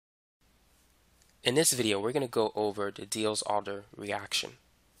In this video, we're going to go over the Diels Alder reaction.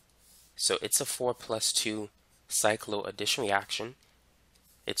 So it's a 4+2 cycloaddition reaction.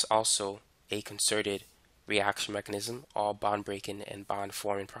 It's also a concerted reaction mechanism. All bond breaking and bond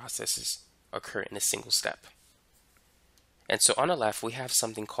forming processes occur in a single step. And so on the left, we have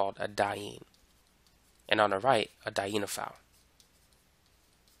something called a diene, and on the right, a dienophile.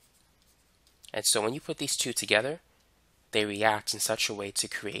 And so when you put these two together, they react in such a way to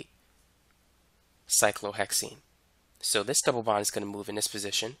create cyclohexene. So this double bond is going to move in this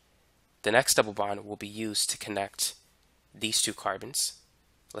position. The next double bond will be used to connect these two carbons.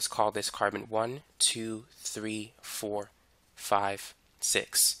 Let's call this carbon 1, 2, 3, 4, 5,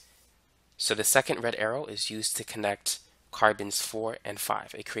 6. So the second red arrow is used to connect carbons 4 and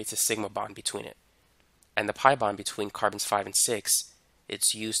 5. It creates a sigma bond between it. And the pi bond between carbons 5 and 6,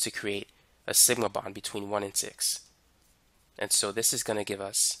 it's used to create a sigma bond between 1 and 6. And so this is going to give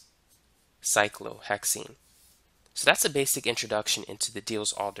us cyclohexene. So that's a basic introduction into the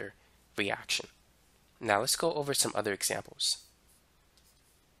Diels Alder reaction. Now let's go over some other examples.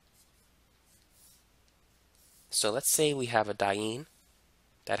 So let's say we have a diene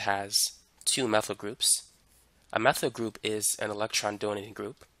that has two methyl groups. A methyl group is an electron donating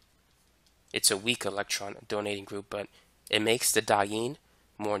group. It's a weak electron donating group, but it makes the diene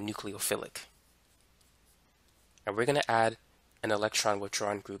more nucleophilic. And we're going to add an electron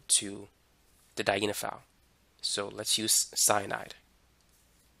withdrawn group to the dienophile. So let's use cyanide,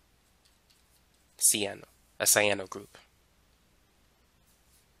 cyano, a cyano group.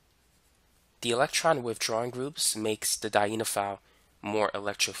 The electron withdrawn groups makes the dienophile more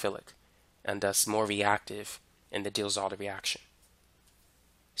electrophilic and thus more reactive in the Diels Alder reaction.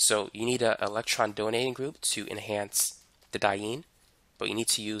 So you need an electron donating group to enhance the diene, but you need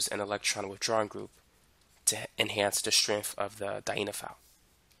to use an electron withdrawn group to enhance the strength of the dienophile.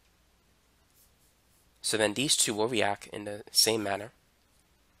 So then these two will react in the same manner.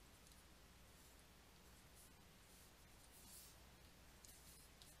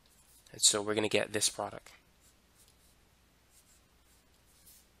 And so we're going to get this product.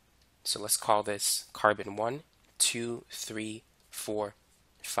 So let's call this carbon 1, 2, 3, 4,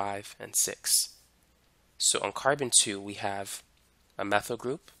 5, and 6. So on carbon 2, we have a methyl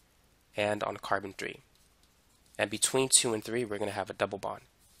group, and on carbon 3. And between 2 and 3, we're going to have a double bond.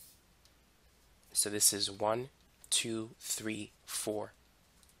 So this is 1, 2, 3, 4,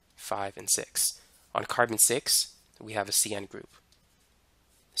 5, and 6. On carbon 6, we have a CN group.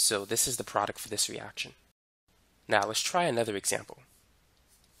 So this is the product for this reaction. Now let's try another example.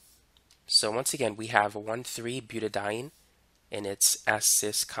 So once again, we have 1,3-butadiene in its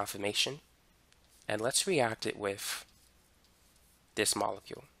S-cis conformation. And let's react it with this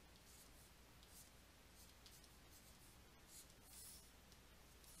molecule.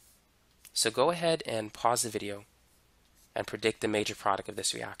 So go ahead and pause the video and predict the major product of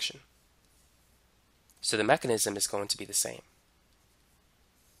this reaction. So the mechanism is going to be the same.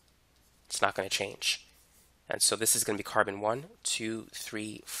 It's not going to change. And so this is going to be carbon 1, 2,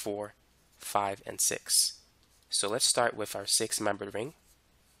 3, 4, 5, and 6. So let's start with our 6-membered ring.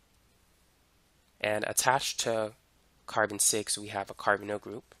 And attached to carbon 6, we have a carbonyl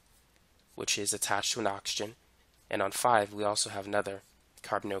group, which is attached to an oxygen. And on 5, we also have another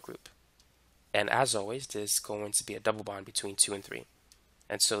carbonyl group. And as always, there's going to be a double bond between 2 and 3.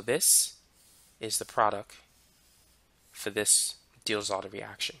 And so this is the product for this Diels Alder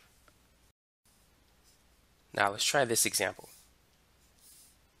reaction. Now let's try this example.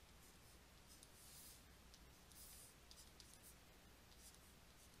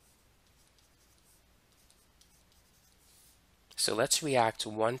 So let's react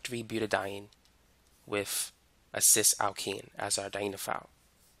 1,3-butadiene with a cis alkene as our dienophile.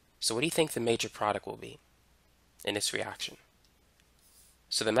 So what do you think the major product will be in this reaction?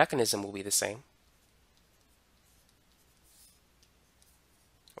 So the mechanism will be the same.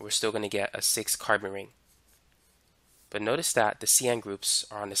 We're still going to get a 6-carbon ring. But notice that the CN groups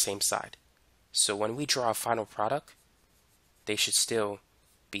are on the same side. So when we draw a final product, they should still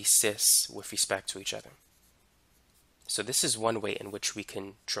be cis with respect to each other. So this is one way in which we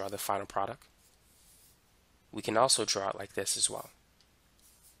can draw the final product. We can also draw it like this as well.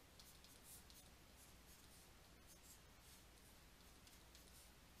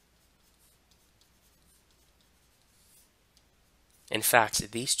 In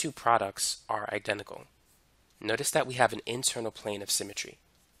fact, these two products are identical. Notice that we have an internal plane of symmetry.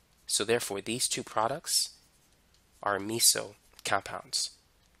 So therefore, these two products are meso compounds.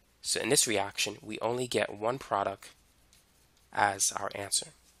 So in this reaction, we only get one product as our answer.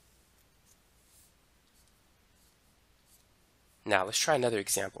 Now let's try another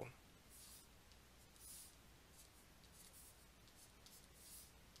example.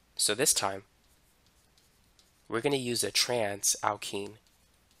 So this time, we're going to use a trans alkene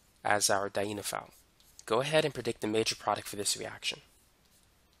as our dienophile. Go ahead and predict the major product for this reaction.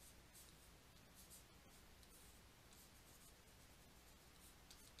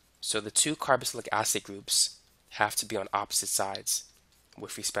 So the two carboxylic acid groups have to be on opposite sides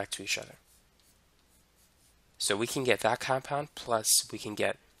with respect to each other. So we can get that compound plus we can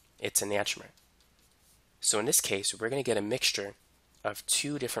get its enantiomer. So in this case, we're going to get a mixture of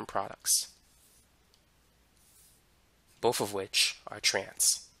two different products, both of which are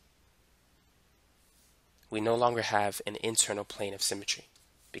trans. We no longer have an internal plane of symmetry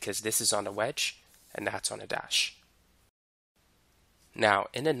because this is on a wedge and that's on a dash. Now,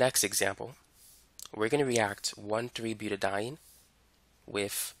 in the next example, we're going to react 1,3-butadiene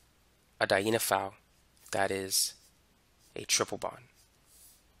with a dienophile that is a triple bond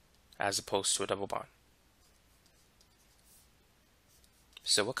as opposed to a double bond.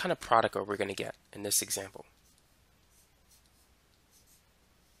 So what kind of product are we going to get in this example?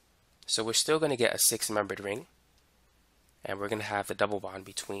 So we're still going to get a 6-membered ring, and we're going to have the double bond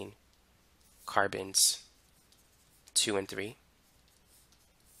between carbons 2 and 3.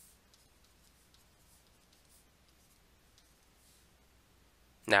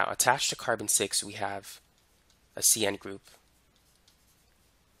 Now, attached to carbon 6, we have a CN group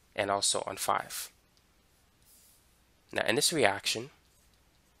and also on 5. Now, in this reaction,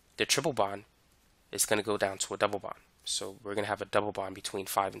 the triple bond is going to go down to a double bond. So we're going to have a double bond between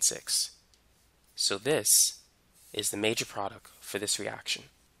 5 and 6. So this is the major product for this reaction.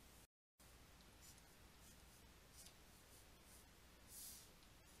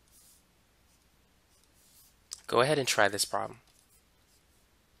 Go ahead and try this problem.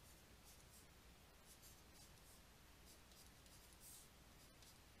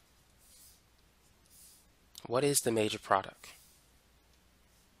 What is the major product?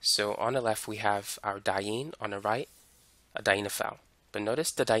 So on the left we have our diene, on the right a dienophile. But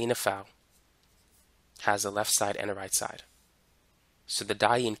notice the dienophile has a left side and a right side. So the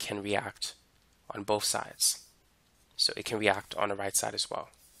diene can react on both sides. So it can react on the right side as well,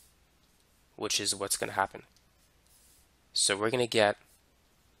 which is what's going to happen. So we're going to get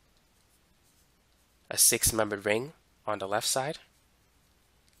a 6-membered ring on the left side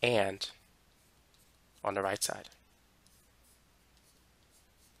and on the right side.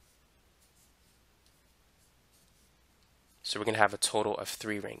 So we're going to have a total of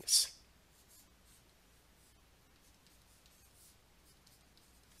 3 rings.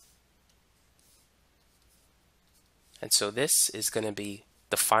 And so this is going to be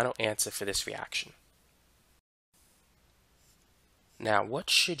the final answer for this reaction. Now, what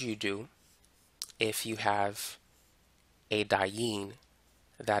should you do if you have a diene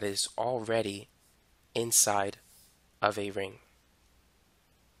that is already inside of a ring?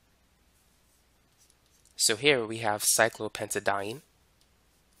 So here we have cyclopentadiene,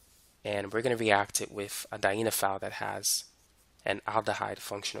 and we're going to react it with a dienophile that has an aldehyde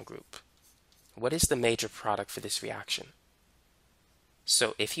functional group. What is the major product for this reaction?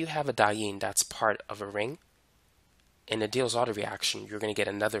 So if you have a diene that's part of a ring, in a Diels Alder reaction, you're going to get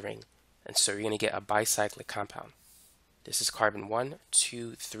another ring, and so you're going to get a bicyclic compound. This is carbon 1,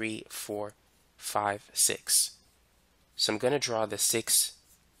 2, 3, 4, 5, 6. So I'm going to draw the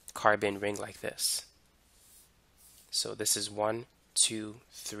 6-carbon ring like this. So this is 1, 2,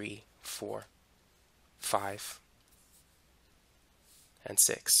 3, 4, 5, and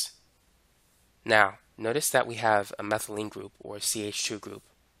 6. Now, notice that we have a methylene group, or CH2 group,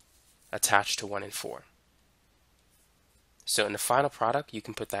 attached to 1 and 4. So in the final product, you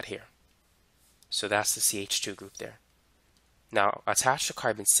can put that here. So that's the CH2 group there. Now, attached to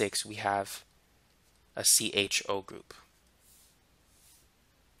carbon 6, we have a CHO group.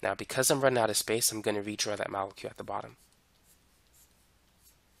 Now, because I'm running out of space, I'm going to redraw that molecule at the bottom.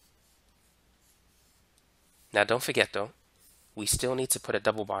 Now, don't forget though, we still need to put a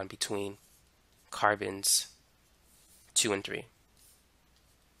double bond between carbons 2 and 3.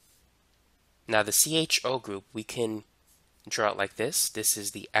 Now, the CHO group, we can draw it like this. This is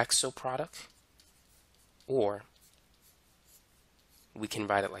the exo product, or we can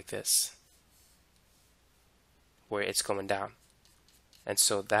write it like this, where it's going down. And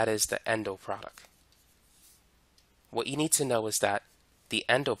so that is the endo product. What you need to know is that the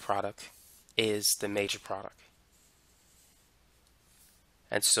endo product is the major product.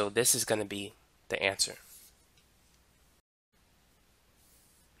 And so this is going to be the answer.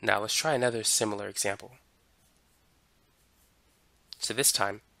 Now let's try another similar example. So this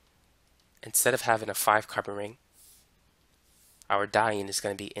time, instead of having a 5-carbon ring, our diene is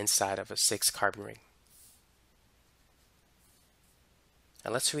going to be inside of a 6-carbon ring.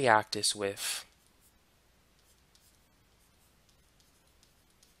 Now let's react this with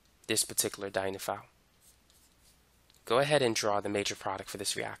this particular dienophile. Go ahead and draw the major product for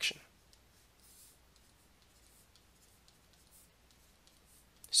this reaction.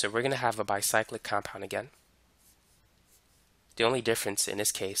 So we're going to have a bicyclic compound again. The only difference in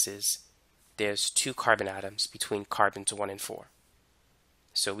this case is there's 2 carbon atoms between carbons 1 and 4.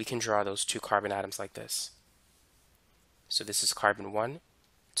 So we can draw those 2 carbon atoms like this. So this is carbon 1,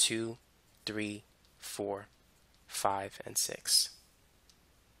 2, 3, 4, 5, and 6.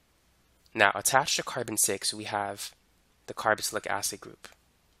 Now attached to carbon 6 we have the carboxylic acid group.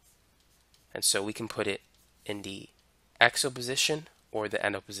 And so we can put it in the exo position or the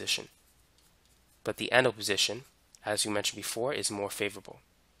endo position. But the endo position, as we mentioned before, is more favorable.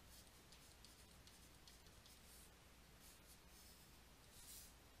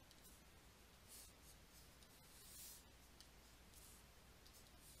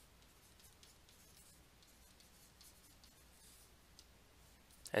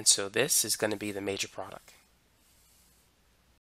 And so this is going to be the major product.